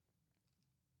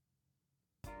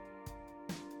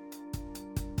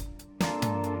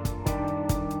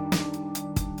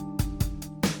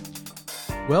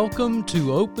Welcome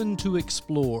to Open to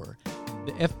Explore,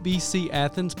 the FBC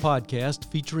Athens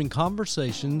podcast featuring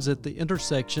conversations at the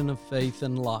intersection of faith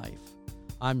and life.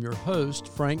 I'm your host,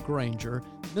 Frank Granger,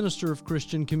 Minister of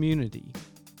Christian Community.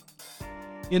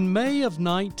 In May of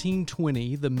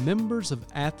 1920, the members of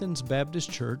Athens Baptist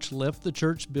Church left the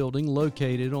church building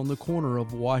located on the corner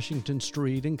of Washington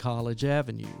Street and College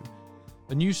Avenue.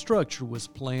 A new structure was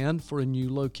planned for a new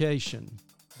location,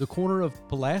 the corner of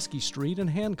Pulaski Street and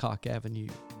Hancock Avenue.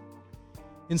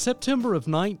 In September of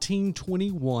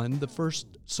 1921, the first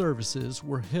services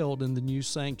were held in the new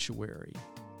sanctuary.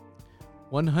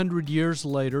 100 years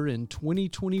later, in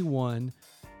 2021,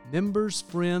 members,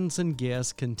 friends, and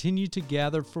guests continue to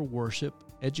gather for worship,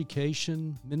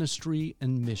 education, ministry,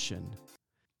 and mission.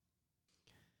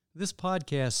 This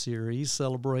podcast series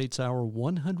celebrates our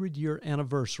 100-year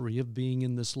anniversary of being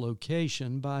in this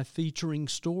location by featuring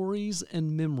stories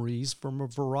and memories from a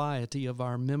variety of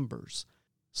our members.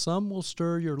 Some will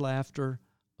stir your laughter,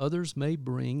 others may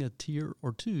bring a tear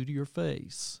or two to your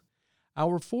face.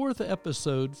 Our fourth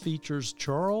episode features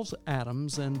Charles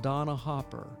Adams and Donna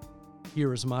Hopper.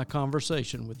 Here is my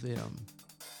conversation with them.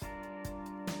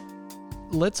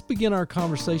 Let's begin our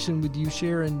conversation with you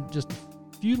sharing just a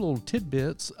few little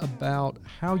tidbits about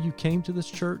how you came to this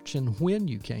church and when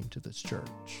you came to this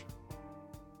church.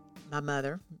 My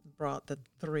mother brought the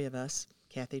three of us,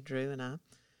 Kathy, Drew, and I,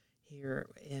 here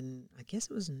in, I guess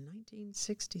it was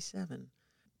 1967.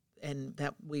 And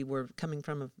that we were coming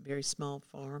from a very small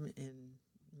farm in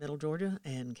Middle Georgia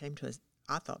and came to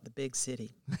I thought the big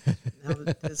city.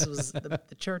 This was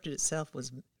the church itself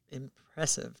was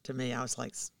impressive to me. I was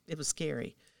like, it was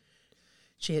scary.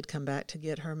 She had come back to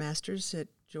get her master's at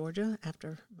Georgia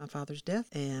after my father's death,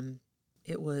 and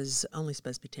it was only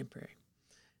supposed to be temporary.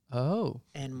 Oh.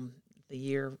 And the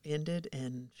year ended,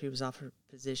 and she was offered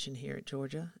a position here at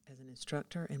Georgia as an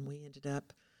instructor, and we ended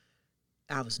up,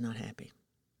 I was not happy.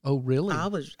 Oh, really?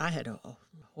 I had a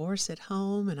horse at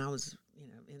home, and I was,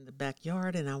 in the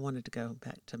backyard, and I wanted to go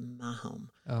back to my home.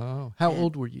 Oh, how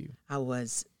old were you? I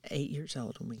was 8 years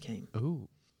old when we came. Oh.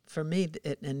 For me,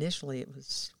 initially,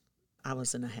 I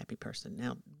wasn't a happy person.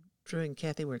 Now, Drew and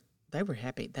Kathy they were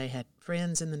happy. They had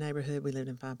friends in the neighborhood. We lived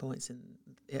in 5 Points, and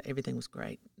everything was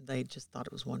great. They just thought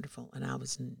it was wonderful, and I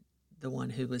was the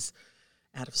one who was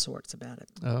out of sorts about it.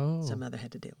 Oh. So mother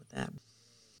had to deal with that.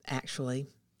 Actually,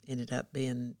 ended up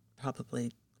being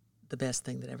probably the best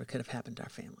thing that ever could have happened to our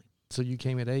family. So you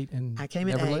came at 8 and I came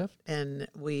never at 8, left? and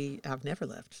I've never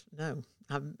left. No,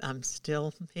 I'm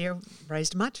still here,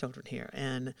 raised my children here.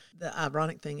 And the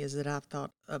ironic thing is that I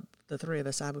thought of the three of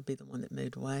us, I would be the one that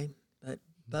moved away, but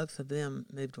both of them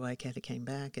moved away. Kathy came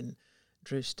back, and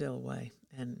Drew's still away.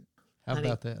 And how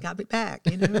about that? Got me back,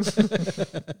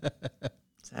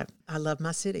 So I love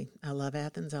my city. I love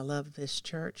Athens. I love this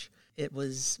church.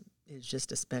 It's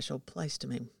just a special place to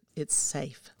me. It's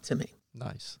safe to me.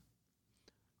 Nice.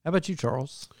 How about you,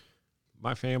 Charles?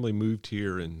 My family moved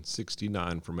here in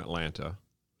 '69 from Atlanta,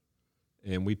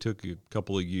 and we took a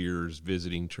couple of years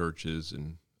visiting churches,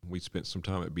 and we spent some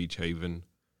time at Beach Haven,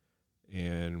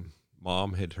 and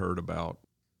Mom had heard about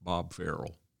Bob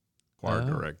Farrell, choir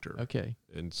director. Okay.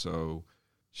 And so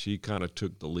she kind of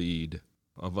took the lead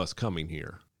of us coming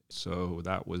here. So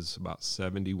that was about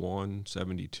 71,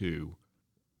 72.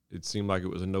 It seemed like it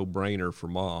was a no-brainer for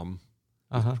Mom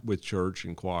with church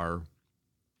and choir.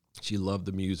 She loved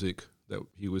the music that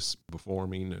he was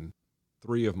performing, and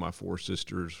 3 of my 4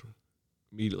 sisters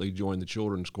immediately joined the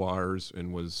children's choirs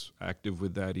and was active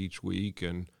with that each week,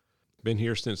 and been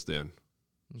here since then.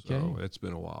 Okay. So it's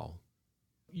been a while.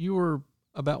 You were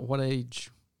about what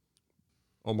age?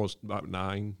 Almost about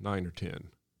 9 or 10.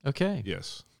 Okay.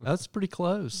 Yes. That's pretty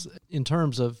close in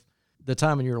terms of the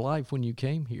time in your life when you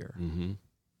came here. Mm-hmm.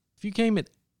 If you came at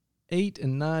 8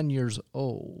 and 9 years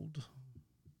old,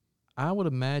 I would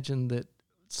imagine that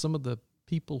some of the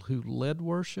people who led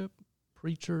worship,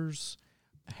 preachers,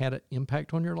 had an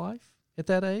impact on your life at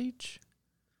that age?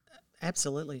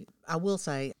 Absolutely. I will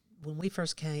say, when we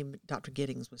first came, Dr.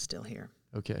 Giddings was still here.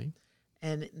 Okay.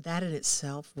 And that in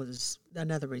itself was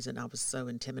another reason I was so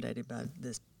intimidated by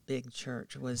this big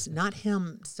church, was not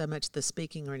him so much the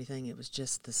speaking or anything, it was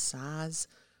just the size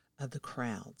of the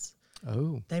crowds.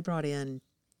 Oh. They brought in,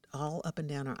 all up and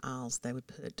down our aisles, they would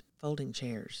put folding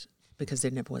chairs because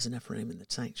there never was enough room in the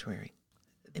sanctuary.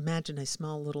 Imagine a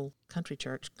small little country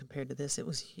church compared to this. It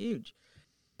was huge.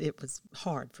 It was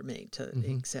hard for me to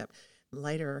accept.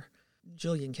 Later,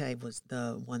 Julian Cave was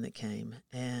the one that came,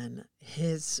 and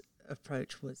his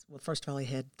approach was, well, first of all, he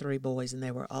had 3 boys, and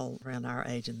they were all around our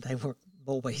age, and they were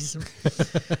boys.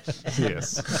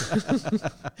 Yes.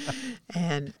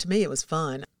 And to me, it was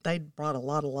fun. They brought a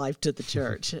lot of life to the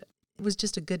church. It was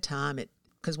just a good time.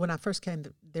 Because when I first came,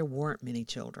 there weren't many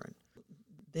children.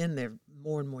 Then there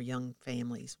more and more young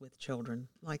families with children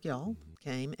like y'all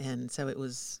came, and so it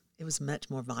was much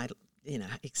more vital,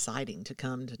 exciting to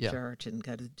come to church and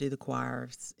go to do the choir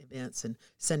events and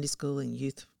Sunday school and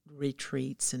youth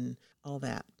retreats and all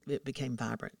that. It became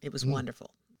vibrant. It was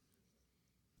wonderful.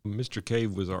 Mr.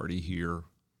 Cave was already here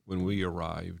when we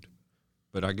arrived,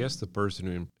 but I guess the person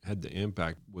who had the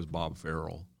impact was Bob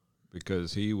Farrell,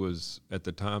 because he was, at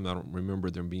the time, I don't remember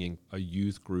there being a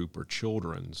youth group or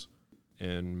children's,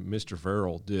 and Mr.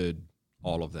 Farrell did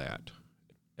all of that.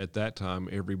 At that time,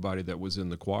 everybody that was in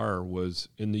the choir was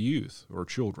in the youth or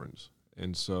children's,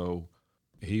 and so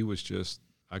he was just,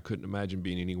 I couldn't imagine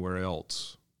being anywhere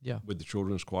else with the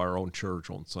children's choir on church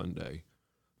on Sunday.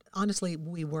 Honestly,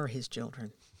 we were his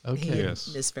children. Okay.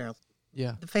 Yes. Miss Farrell.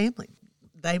 Yeah. The family.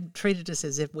 They treated us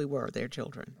as if we were their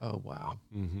children. Oh, wow.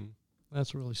 Mm-hmm.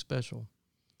 That's really special.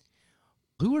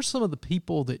 Who are some of the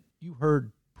people that you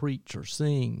heard preach or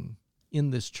sing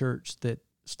in this church that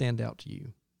stand out to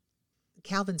you?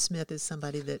 Calvin Smith is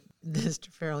somebody that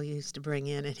Mr. Farrell used to bring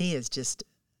in, and he is just,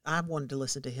 I wanted to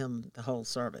listen to him the whole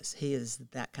service. He is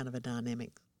that kind of a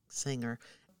dynamic singer.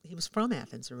 He was from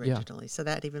Athens originally, so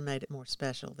that even made it more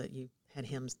special that you had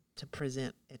him to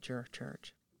present at your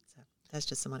church. So that's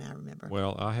just someone I remember.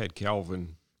 Well, I had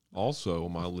Calvin also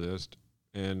on my list,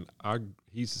 and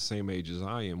he's the same age as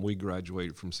I am. We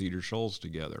graduated from Cedar Shoals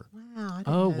together. Wow. I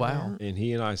didn't know wow. that. And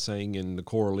he and I sang in the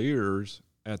Choraleers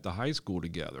at the high school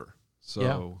together.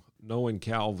 So knowing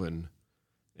Calvin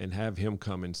and have him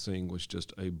come and sing was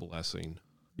just a blessing.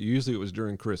 Usually it was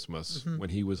during Christmas when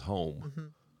he was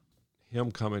home.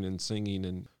 Him coming and singing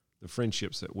and the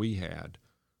friendships that we had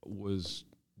was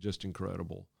just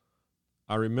incredible.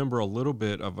 I remember a little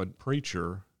bit of a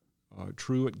preacher,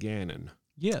 Truett Gannon.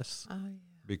 Yes. Oh, yeah.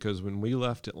 Because when we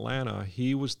left Atlanta,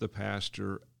 he was the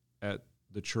pastor at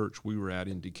the church we were at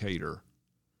in Decatur.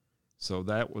 So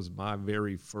that was my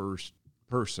very first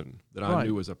person that I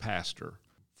knew as a pastor.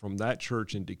 From that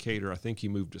church in Decatur, I think he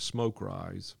moved to Smoke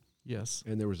Rise. Yes.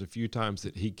 And there was a few times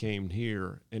that he came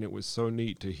here, and it was so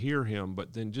neat to hear him,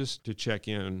 but then just to check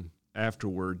in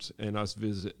afterwards and us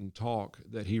visit and talk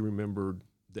that he remembered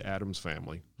the Adams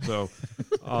family. So,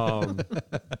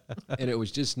 and it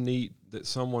was just neat that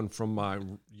someone from my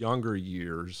younger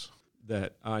years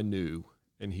that I knew,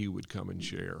 and he would come and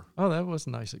share. Oh, that was a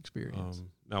nice experience.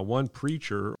 Now, one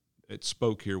preacher that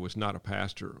spoke here was not a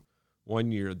pastor.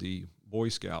 One year, the Boy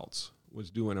Scouts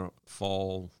was doing a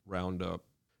fall roundup,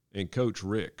 and Coach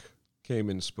Rick came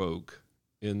and spoke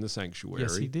in the sanctuary.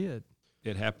 Yes, he did.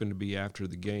 It happened to be after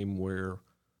the game where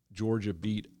Georgia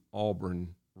beat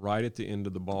Auburn right at the end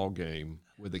of the ball game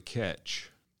with a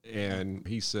catch. And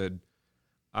he said,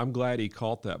 I'm glad he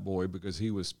caught that boy because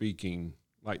he was speaking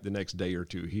like the next day or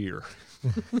two here.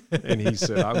 And he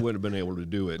said, I wouldn't have been able to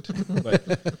do it.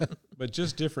 But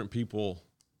just different people,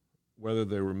 whether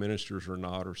they were ministers or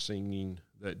not, or singing,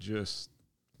 that just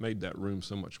made that room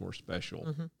so much more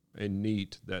special and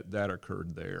neat that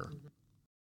occurred there.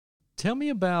 Tell me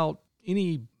about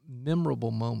any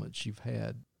memorable moments you've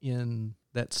had in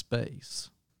that space.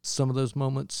 Some of those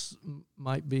moments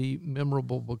might be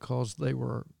memorable because they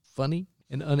were funny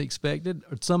and unexpected,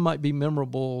 or some might be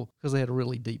memorable because they had a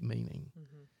really deep meaning.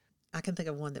 I can think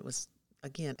of one that was,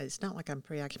 again, it's not like I'm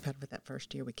preoccupied with that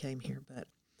first year we came here, but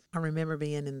I remember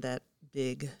being in that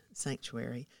big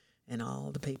sanctuary and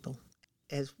all the people.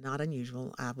 As not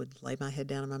unusual, I would lay my head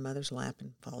down on my mother's lap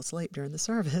and fall asleep during the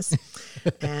service.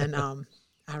 And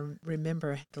I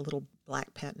remember the little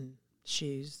black patent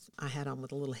shoes I had on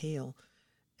with a little heel,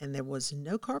 and there was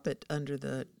no carpet under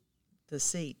the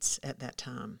seats at that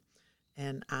time.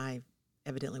 And I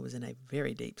evidently was in a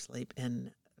very deep sleep,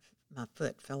 and my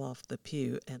foot fell off the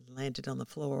pew and landed on the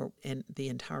floor, and the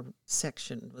entire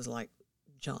section was like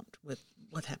jumped with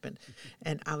what happened.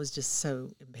 And I was just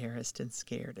so embarrassed and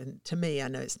scared. And to me, I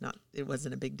know it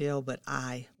wasn't a big deal, but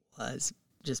I was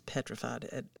just petrified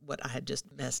at what I had just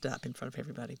messed up in front of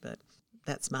everybody. But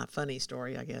that's my funny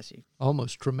story, I guess.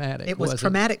 Almost traumatic. It was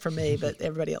traumatic for me, but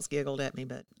everybody else giggled at me.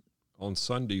 But on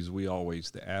Sundays,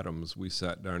 the Adams, we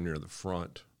sat down near the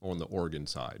front on the organ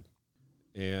side.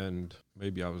 And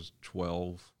maybe I was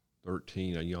 12,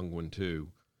 13, a young one too.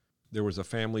 There was a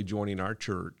family joining our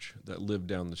church that lived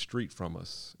down the street from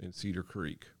us in Cedar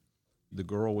Creek. The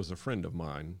girl was a friend of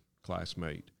mine,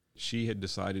 classmate. She had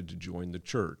decided to join the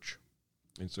church.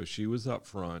 And so she was up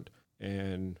front,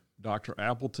 and Dr.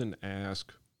 Appleton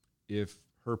asked if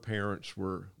her parents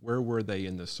where were they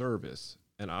in the service?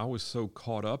 And I was so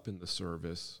caught up in the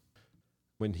service.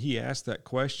 When he asked that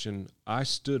question, I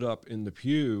stood up in the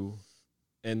pew,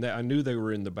 and I knew they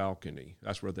were in the balcony.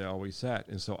 That's where they always sat.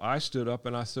 And so I stood up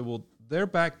and I said, well, they're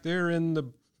back there in the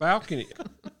balcony.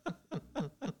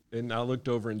 And I looked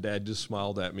over and Dad just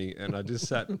smiled at me, and I just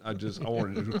sat, I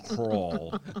wanted to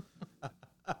crawl.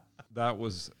 That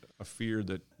was a fear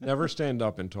that never stand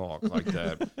up and talk like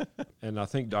that. And I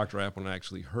think Dr. Appleton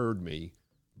actually heard me,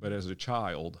 but as a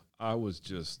child, I was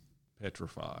just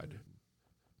petrified.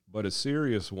 But a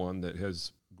serious one that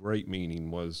has great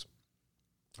meaning was,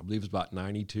 I believe it was about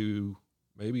 92,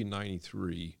 maybe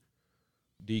 93,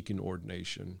 deacon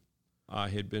ordination. I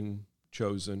had been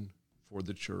chosen for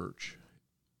the church.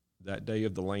 That day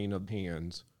of the laying of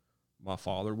hands, my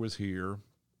father was here.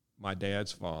 My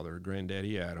dad's father,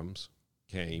 Granddaddy Adams,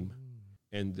 came.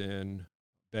 And then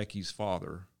Becky's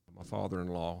father, my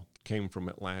father-in-law, came from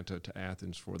Atlanta to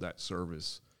Athens for that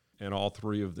service. And all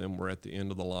three of them were at the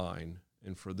end of the line.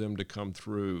 And for them to come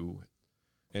through,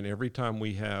 and every time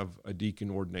we have a deacon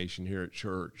ordination here at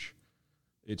church,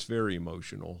 it's very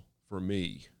emotional for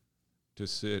me to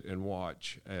sit and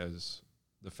watch as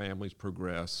the families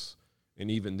progress.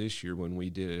 And even this year when we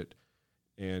did it,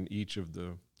 and each of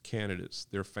the candidates,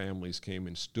 their families came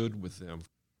and stood with them.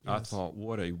 Yes. I thought,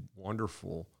 what a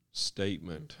wonderful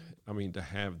statement. I mean, to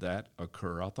have that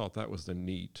occur, I thought that was the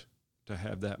neat, to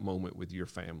have that moment with your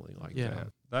family like that.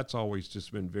 That's always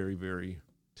just been very, very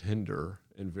tender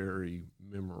and very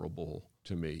memorable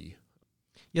to me.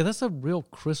 Yeah, that's a real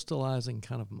crystallizing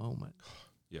kind of moment.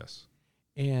 Yes.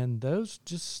 And those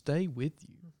just stay with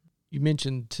you. You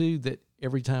mentioned, too, that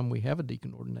every time we have a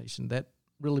deacon ordination, that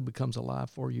really becomes alive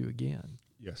for you again.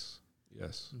 Yes,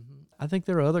 yes. Mm-hmm. I think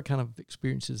there are other kind of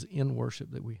experiences in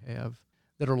worship that we have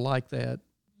that are like that.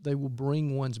 They will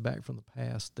bring ones back from the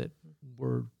past that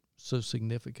were so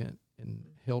significant and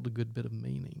held a good bit of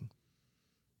meaning.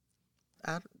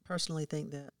 I personally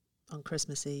think that on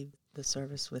Christmas Eve, the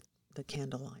service with the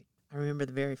candlelight, I remember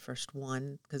the very first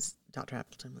one because Dr.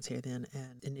 Appleton was here then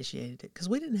and initiated it, because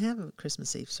we didn't have a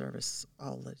Christmas Eve service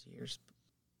all those years.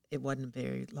 It wasn't a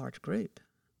very large group,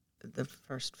 the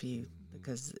first few,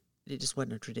 because it just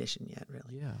wasn't a tradition yet,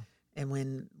 really. Yeah. And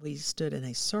when we stood in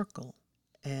a circle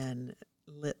and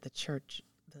lit the church,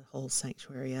 the whole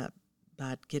sanctuary up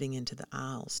by getting into the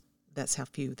aisles, that's how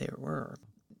few there were.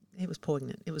 It was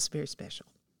poignant. It was very special.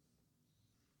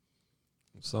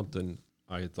 Something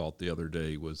I had thought the other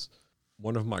day was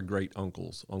one of my great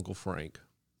uncles, Uncle Frank,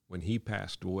 when he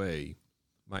passed away,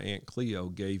 my Aunt Cleo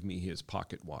gave me his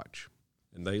pocket watch.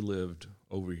 And they lived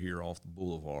over here off the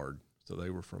boulevard, so they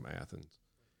were from Athens.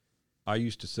 I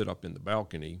used to sit up in the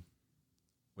balcony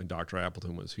when Dr.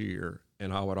 Appleton was here,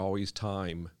 and I would always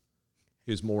time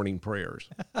his morning prayers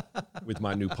with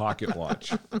my new pocket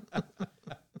watch.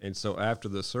 And so after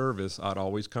the service, I'd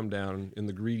always come down in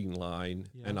the greeting line,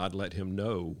 and I'd let him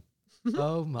know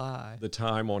oh my the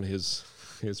time on his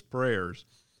prayers.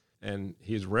 And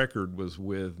his record was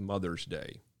with Mother's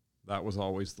Day. That was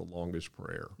always the longest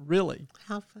prayer. Really?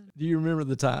 How fun. Do you remember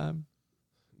the time?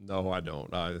 No, I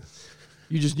don't.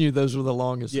 You just knew those were the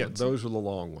longest Yeah, ones. those were the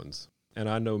long ones. And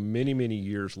I know many, many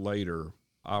years later,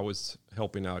 I was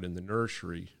helping out in the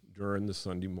nursery during the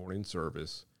Sunday morning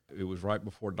service. It was right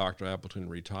before Dr. Appleton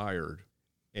retired,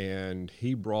 and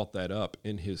he brought that up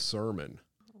in his sermon.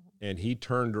 And he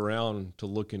turned around to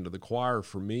look into the choir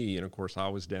for me, and of course I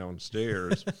was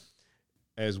downstairs.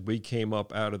 As we came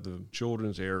up out of the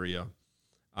children's area,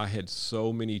 I had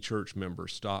so many church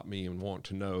members stop me and want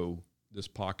to know this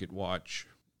pocket watch.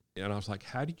 And I was like,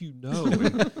 how do you know?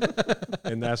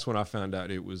 And that's when I found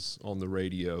out it was on the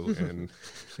radio. And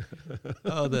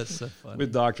oh, that's so funny.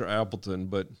 With Dr. Appleton.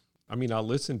 But, I mean, I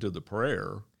listened to the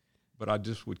prayer, but I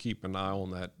just would keep an eye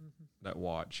on that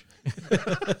watch.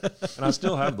 And I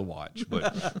still have the watch,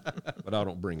 but I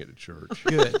don't bring it to church.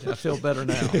 Good. I feel better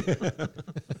now.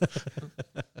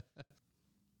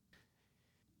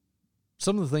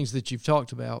 Some of the things that you've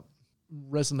talked about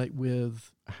resonate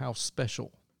with how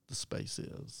special the space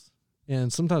is.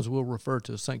 And sometimes we'll refer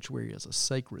to a sanctuary as a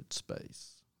sacred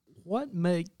space. What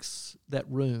makes that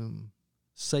room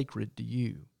sacred to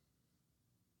you?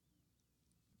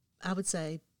 I would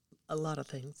say a lot of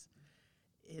things.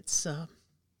 It's a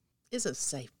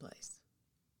safe place.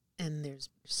 And there's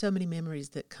so many memories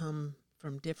that come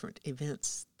from different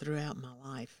events throughout my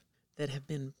life that have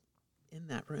been in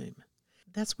that room.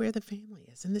 That's where the family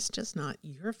is. And it's just not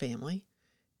your family.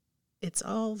 It's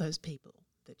all those people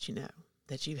that you know,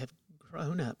 that you have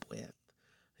grown up with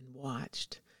and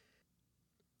watched.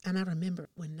 And I remember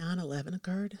when 9/11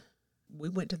 occurred, we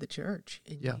went to the church,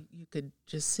 and you could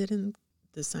just sit in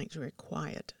the sanctuary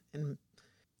quiet, and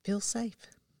feel safe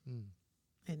Mm.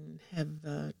 and have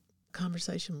a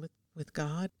conversation with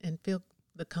God and feel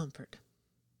the comfort.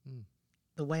 Mm.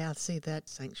 The way I see that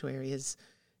sanctuary is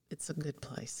it's a good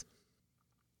place.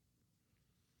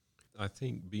 I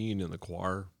think being in the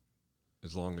choir,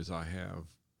 as long as I have,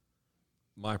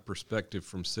 my perspective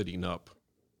from sitting up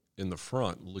in the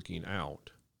front looking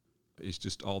out is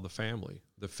just all the family,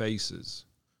 the faces,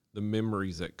 the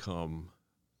memories that come.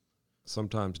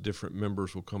 Sometimes different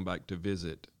members will come back to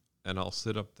visit, and I'll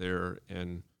sit up there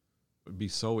and be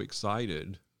so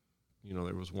excited. You know,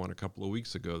 there was one a couple of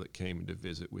weeks ago that came to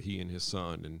visit with he and his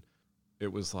son, and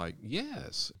it was like,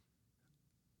 yes.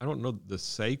 I don't know the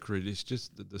sacred, it's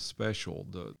just the special,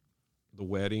 the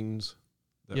weddings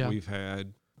that we've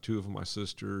had, two of my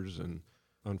sisters, and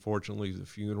unfortunately the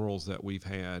funerals that we've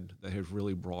had that have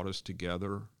really brought us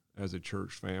together as a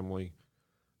church family.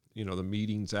 You know, the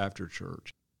meetings after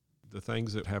church, the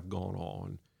things that have gone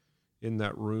on in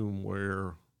that room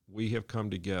where we have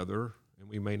come together, and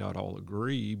we may not all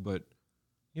agree, but,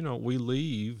 you know, we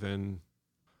leave and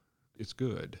it's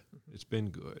good. It's been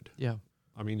good. Yeah.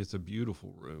 I mean, it's a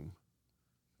beautiful room.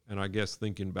 And I guess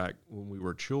thinking back when we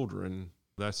were children,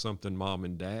 that's something Mom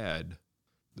and Dad,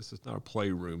 this is not a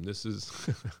playroom. This is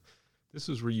this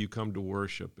is where you come to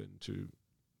worship and to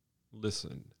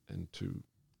listen and to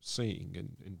sing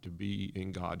and to be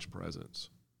in God's presence.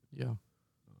 Yeah.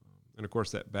 And of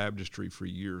course, that baptistry for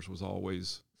years was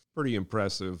always pretty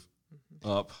impressive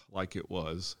up like it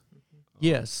was.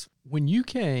 Yes. When you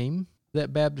came,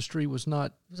 that baptistry was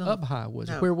not up high, was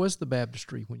it? No. Where was the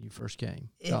baptistry when you first came,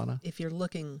 Donna? If you're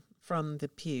looking from the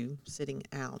pew sitting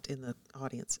out in the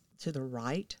audience to the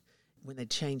right, when they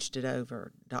changed it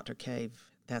over, Dr. Cave,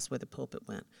 that's where the pulpit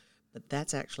went. But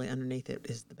that's actually underneath it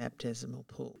is the baptismal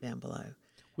pool down below.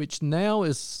 Which now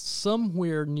is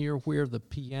somewhere near where the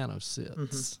piano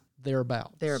sits,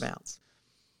 thereabouts. Thereabouts.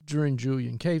 During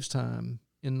Julian Cave's time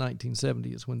in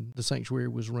 1970 is when the sanctuary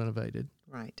was renovated.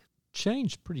 Right.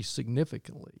 Changed pretty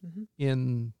significantly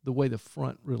in the way the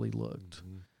front really looked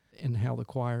and how the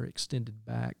choir extended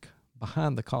back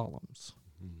behind the columns.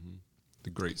 The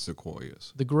great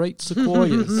sequoias. The great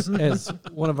sequoias, as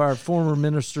one of our former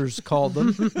ministers called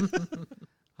them.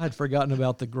 I'd forgotten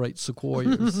about the great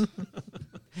sequoias.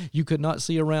 You could not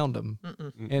see around them,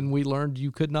 and we learned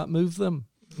you could not move them.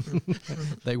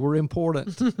 They were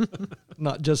important,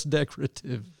 not just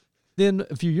decorative. Then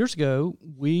a few years ago,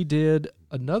 we did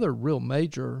another real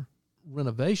major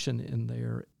renovation in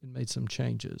there and made some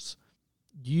changes.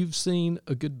 You've seen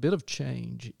a good bit of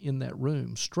change in that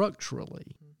room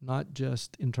structurally, not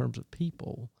just in terms of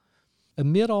people.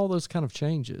 Amid all those kind of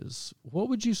changes, what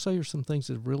would you say are some things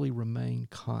that really remain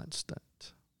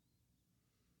constant?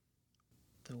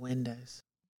 The windows.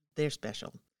 They're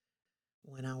special.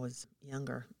 When I was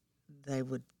younger, they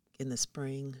would, in the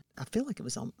spring, I feel like it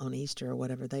was on Easter or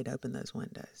whatever, they'd open those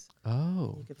windows.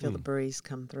 Oh. You could feel the breeze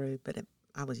come through, but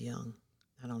I was young.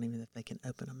 I don't even know if they can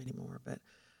open them anymore, but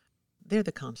they're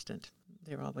the constant.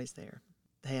 They're always there.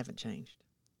 They haven't changed.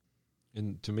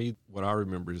 And to me, what I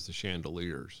remember is the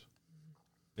chandeliers.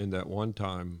 And that one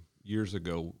time, years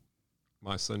ago,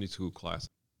 my Sunday school class,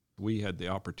 we had the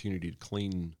opportunity to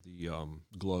clean the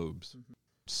globes.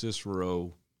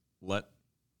 Cicero let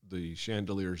the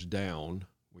chandeliers down,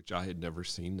 which I had never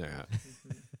seen that.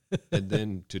 And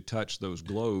then to touch those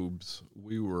globes,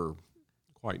 we were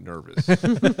quite nervous.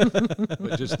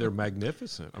 But just they're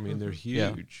magnificent. I mean, they're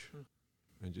huge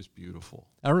and just beautiful.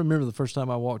 I remember the first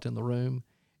time I walked in the room,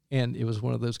 and it was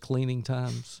one of those cleaning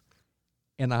times,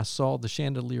 and I saw the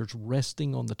chandeliers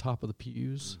resting on the top of the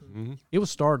pews. It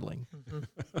was startling.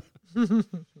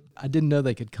 I didn't know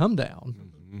they could come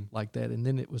down like that, and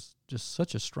then it was just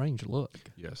such a strange look.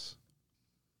 Yes.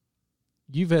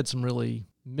 You've had some really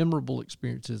memorable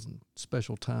experiences and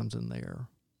special times in there.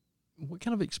 What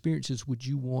kind of experiences would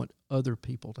you want other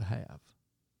people to have?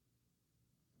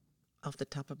 Off the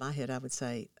top of my head, I would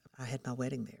say I had my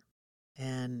wedding there.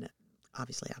 And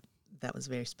obviously, that was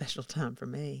a very special time for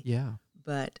me. Yeah.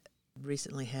 But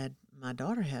recently had my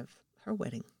daughter have her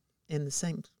wedding in the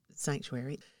same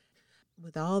sanctuary.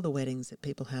 With all the weddings that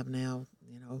people have now,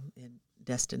 you know, in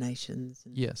destinations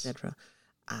and et cetera,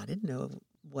 I didn't know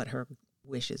what her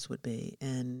wishes would be.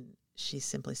 And she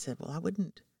simply said, well, I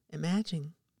wouldn't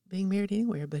imagine being married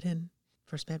anywhere but in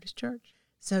First Baptist Church.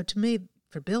 So to me,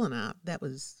 for Bill and I, that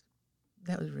was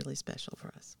really special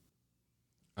for us.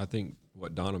 I think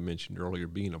what Donna mentioned earlier,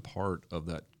 being a part of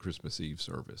that Christmas Eve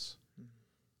service,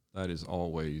 that is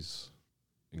always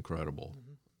incredible.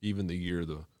 Even the year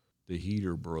the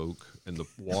heater broke and the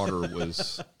water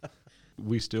was,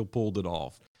 we still pulled it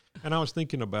off. And I was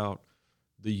thinking about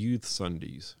the youth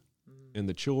Sundays And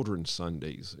the children's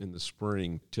Sundays in the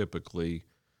spring, typically,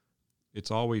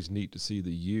 it's always neat to see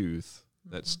the youth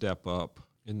that step up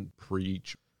and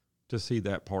preach, to see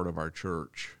that part of our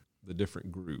church, the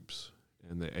different groups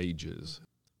and the ages.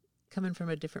 Coming from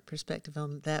a different perspective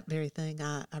on that very thing,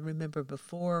 I remember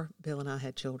before Bill and I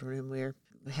had children and we're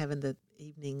having the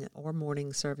evening or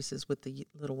morning services with the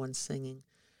little ones singing,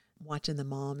 watching the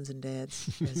moms and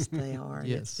dads as they are. And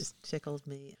Yes. it's just tickled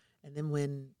me. And then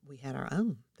when we had our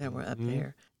own that were up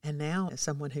there, and now as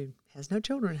someone who has no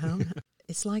children at home,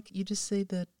 it's like you just see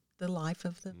the life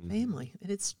of the family. And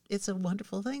it's a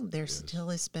wonderful thing. They're still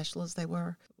as special as they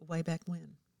were way back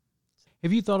when.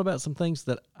 Have you thought about some things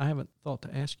that I haven't thought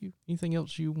to ask you? Anything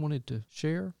else you wanted to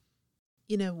share?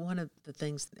 You know, one of the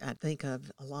things I think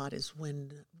of a lot is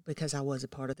because I was a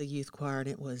part of the youth choir and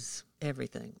it was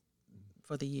everything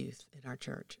for the youth in our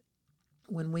church.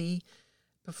 When we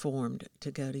performed to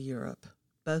go to Europe,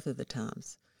 both of the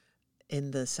times,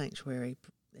 in the sanctuary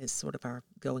is sort of our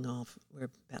going off. We're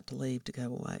about to leave to go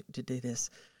away to do this.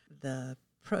 The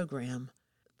program,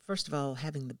 first of all,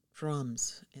 having the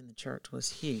drums in the church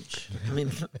was huge. I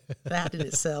mean, that in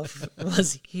itself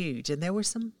was huge. And there were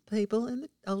some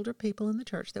older people in the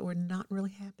church that were not really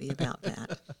happy about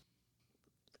that.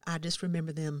 I just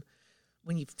remember them,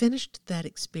 when you finished that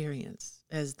experience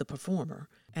as the performer,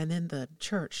 and then the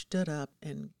church stood up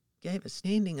and gave a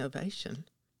standing ovation,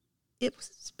 it was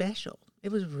special.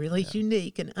 It was really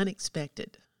unique and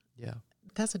unexpected. Yeah.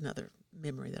 That's another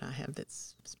memory that I have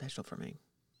that's special for me.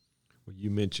 Well, you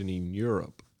mentioning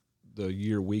Europe, the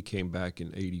year we came back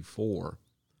in 84,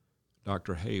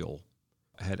 Dr. Hale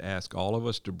had asked all of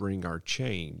us to bring our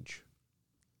change.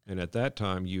 And at that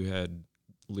time, you had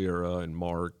lira and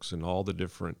marks and all the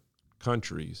different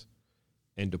countries,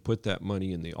 and to put that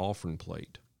money in the offering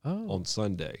plate on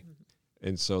Sunday.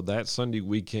 And so that Sunday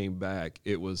we came back,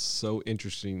 it was so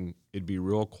interesting. It'd be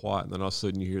real quiet, and then all of a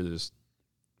sudden you hear this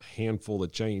handful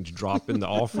of change drop in the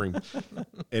offering,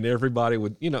 and everybody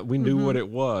would, we knew what it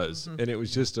was, and it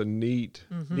was just a neat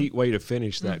way to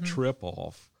finish that trip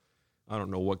off. I don't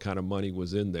know what kind of money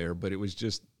was in there, but it was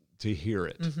just to hear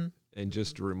it, and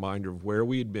just a reminder of where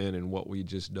we had been and what we'd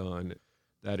just done.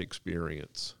 That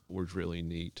experience was really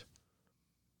neat,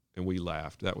 and we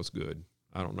laughed. That was good.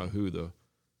 I don't know who the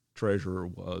treasurer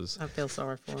was. I feel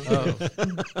sorry for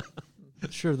them.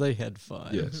 Sure, they had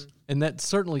fun. Yes. And that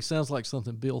certainly sounds like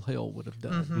something Bill Hale would have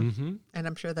done. And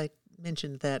I'm sure they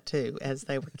mentioned that too as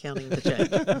they were counting the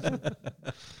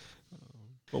check.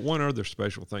 But one other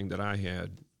special thing that I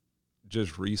had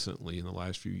just recently in the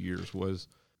last few years was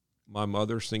my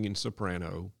mother singing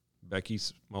soprano,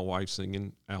 Becky's, my wife,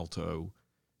 singing alto,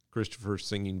 Christopher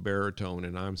singing baritone,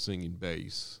 and I'm singing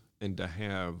bass. And to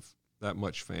have that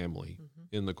much family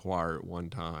in the choir at one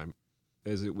time,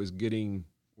 as it was getting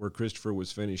where Christopher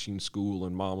was finishing school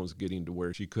and Mom was getting to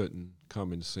where she couldn't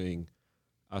come and sing,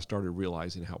 I started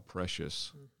realizing how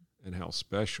precious and how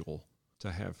special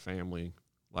to have family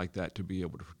like that to be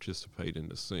able to participate and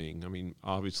to sing. I mean,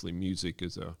 obviously music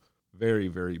is a very,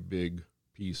 very big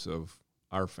piece of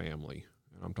our family.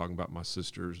 And I'm talking about my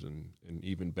sisters and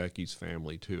even Becky's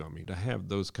family too. I mean, to have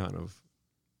those kind of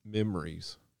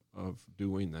memories of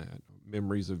doing that,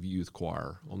 memories of youth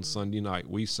choir on Sunday night.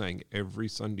 We sang every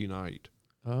Sunday night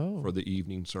for the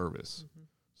evening service.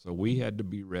 So we had to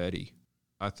be ready.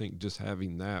 I think just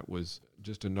having that was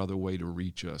just another way to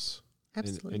reach us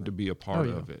and to be a part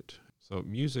of it. So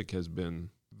music has been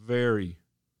very,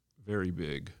 very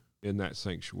big in that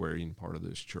sanctuary and part of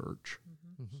this church.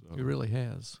 So. It really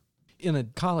has. In a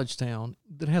college town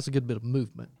that has a good bit of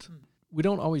movement, we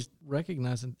don't always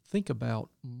recognize and think about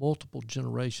multiple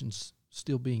generations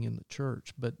still being in the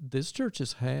church, but this church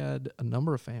has had a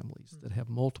number of families that have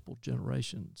multiple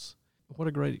generations. What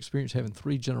a great experience having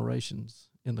 3 generations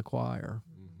in the choir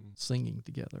singing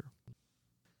together.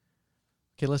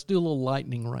 Okay, let's do a little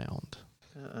lightning round.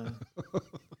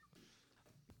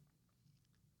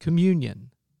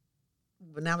 Communion.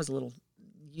 When I was little,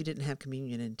 you didn't have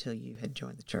communion until you had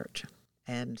joined the church.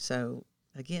 And so,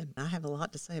 again, I have a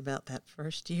lot to say about that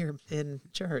first year in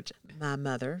church. My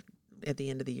mother, at the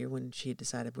end of the year when she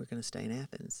decided we're going to stay in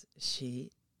Athens,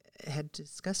 she had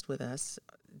discussed with us,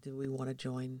 do we want to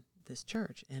join this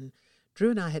church? And Drew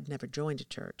and I had never joined a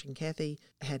church, and Kathy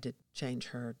had to change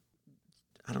her,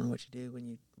 I don't know what you do when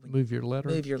you move your letter.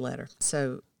 Move your letter.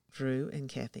 So Drew and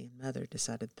Kathy and Mother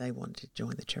decided they wanted to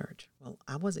join the church. Well,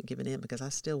 I wasn't giving in because I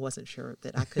still wasn't sure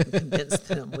that I couldn't convince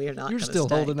them we are not going to stay. You're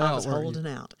still holding out. I was holding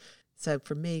out. So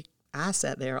for me, I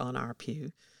sat there on our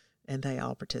pew, and they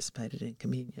all participated in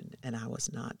communion, and I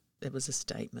was not. It was a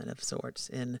statement of sorts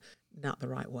in not the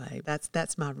right way.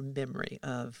 That's my memory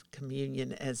of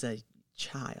communion as a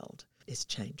child. It's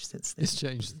changed since then. It's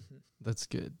changed. That's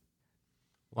good.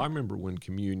 Well, I remember when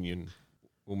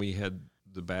we had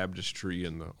the baptistry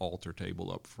and the altar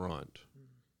table up front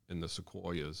in the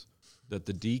sequoias, that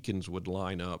the deacons would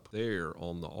line up there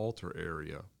on the altar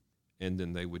area, and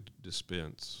then they would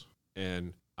dispense.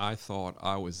 And I thought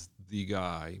I was the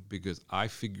guy because I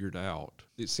figured out,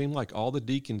 it seemed like all the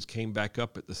deacons came back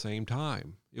up at the same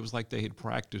time. It was like they had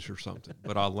practiced or something.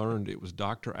 But I learned it was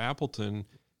Dr. Appleton.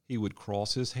 He would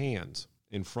cross his hands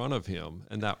in front of him,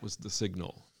 and that was the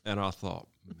signal. And I thought,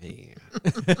 man.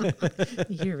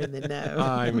 You're in the know.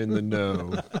 I'm in the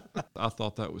know. I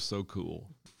thought that was so cool.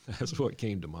 That's what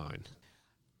came to mind.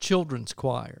 Children's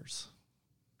choirs.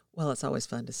 Well, it's always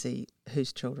fun to see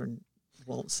whose children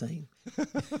won't sing.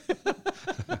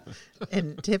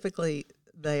 And typically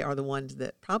they are the ones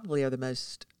that probably are the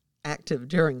most active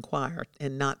during choir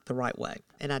and not the right way.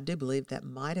 And I do believe that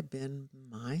might have been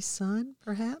my son,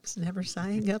 perhaps, never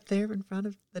sang up there in front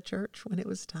of the church when it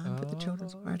was time for the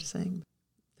children's choir to sing.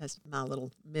 That's my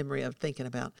little memory of thinking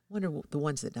about, wonder the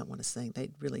ones that don't want to sing, they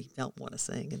really don't want to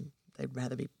sing and they'd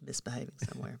rather be misbehaving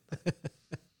somewhere.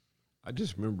 I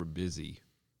just remember busy,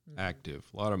 active,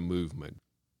 a lot of movement.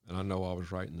 And I know I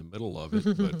was right in the middle of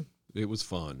it, but it was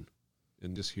fun.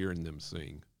 And just hearing them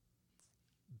sing.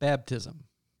 Baptism.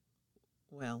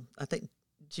 Well, I think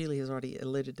Julie has already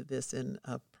alluded to this in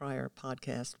a prior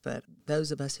podcast, but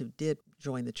those of us who did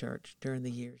join the church during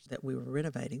the years that we were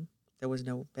renovating, there was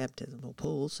no baptismal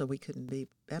pool, so we couldn't be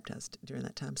baptized during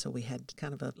that time. So we had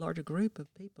kind of a larger group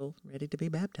of people ready to be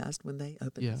baptized when they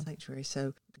opened the sanctuary.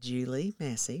 So Julie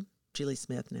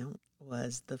Smith now,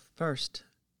 was the first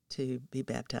to be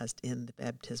baptized in the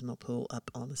baptismal pool up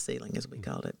on the ceiling, as we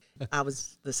called it. I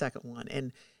was the second one.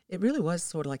 And it really was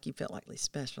sort of like you felt like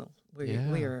special.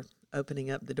 We are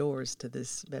opening up the doors to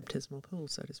this baptismal pool,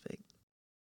 so to speak.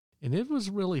 And it was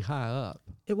really high up.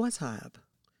 It was high up.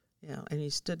 Yeah, and you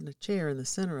stood in a chair in the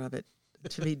center of it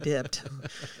to be dipped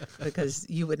because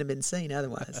you wouldn't have been seen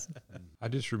otherwise. I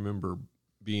just remember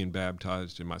being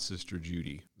baptized in my sister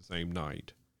Judy the same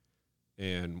night.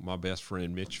 And my best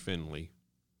friend, Mitch Finley,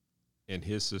 and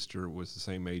his sister was the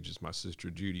same age as my sister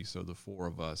Judy. So the four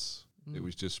of us, it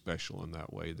was just special in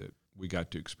that way that we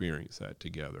got to experience that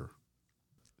together.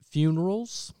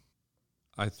 Funerals?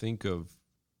 I think of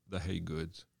the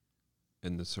Haygoods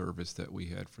and the service that we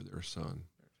had for their son.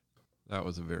 That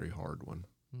was a very hard one,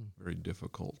 very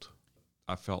difficult.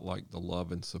 I felt like the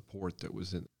love and support that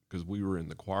was in, because we were in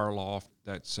the choir loft,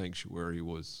 that sanctuary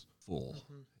was full.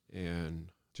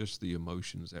 And just the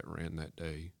emotions that ran that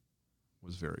day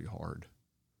was very hard.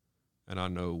 And I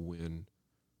know when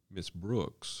Miss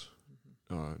Brooks,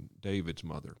 David's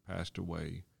mother, passed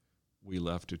away, we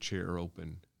left a chair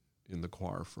open in the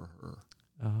choir for her.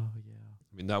 Oh, yeah.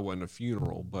 I mean, that wasn't a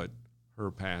funeral, but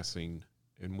her passing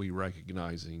and we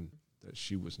recognizing that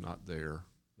she was not there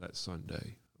that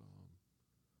Sunday.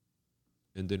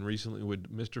 And then recently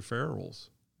with Mr.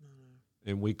 Farrell's.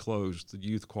 And we closed, the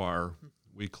youth choir,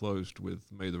 we closed with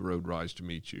May the Road Rise to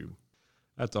Meet You.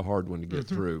 That's a hard one to get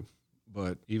through.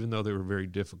 But even though they were very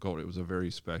difficult, it was a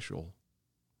very special.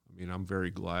 I mean, I'm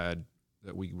very glad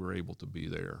that we were able to be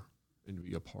there and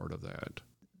be a part of that.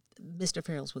 Mr.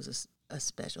 Farrell's was a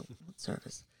special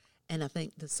service. And I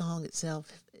think the song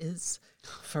itself is,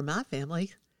 for my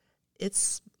family,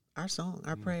 it's our song,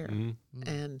 our prayer.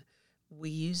 And we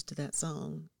used that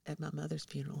song at my mother's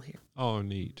funeral here. Oh,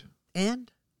 neat.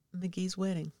 And McGee's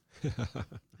wedding. I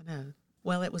know.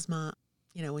 Well, it was my,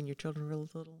 when your children were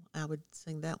little, I would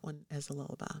sing that one as a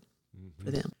lullaby for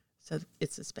them. So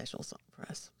it's a special song for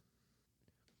us.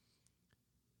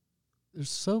 There's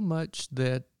so much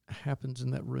that happens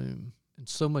in that room and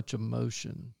so much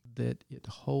emotion that it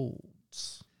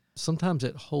holds. Sometimes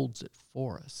it holds it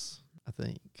for us, I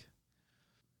think.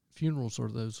 Funerals are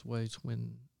those ways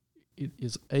when it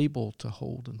is able to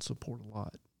hold and support a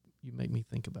lot. You make me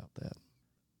think about that.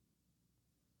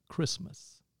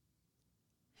 Christmas.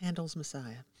 Handel's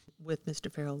Messiah, with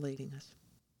Mr. Farrell leading us.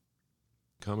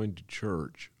 Coming to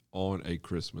church on a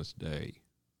Christmas day.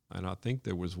 And I think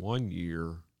there was one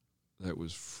year that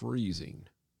was freezing.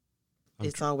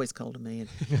 It's always cold to me.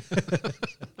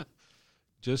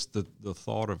 Just the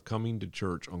thought of coming to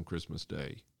church on Christmas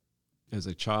Day. As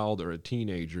a child or a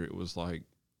teenager, it was like,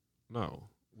 no,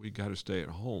 we got to stay at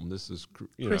home. This is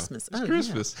Christmas. It's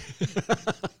Christmas.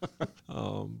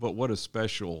 Yeah. But what a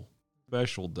special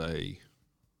day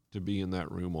to be in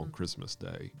that room on Christmas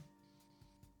Day.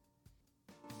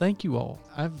 Thank you all.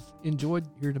 I've enjoyed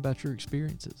hearing about your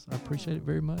experiences. I appreciate it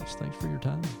very much. Thanks for your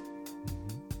time.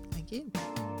 Thank you.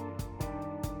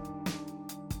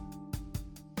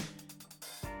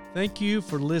 Thank you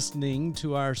for listening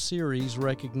to our series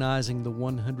recognizing the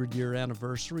 100-year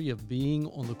anniversary of being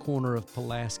on the corner of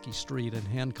Pulaski Street and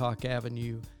Hancock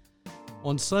Avenue.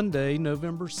 On Sunday,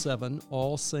 November 7,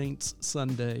 All Saints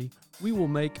Sunday, we will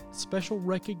make special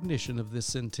recognition of this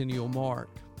centennial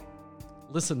mark.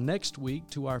 Listen next week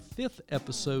to our 5th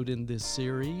episode in this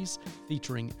series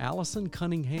featuring Allison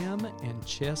Cunningham and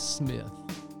Chess Smith.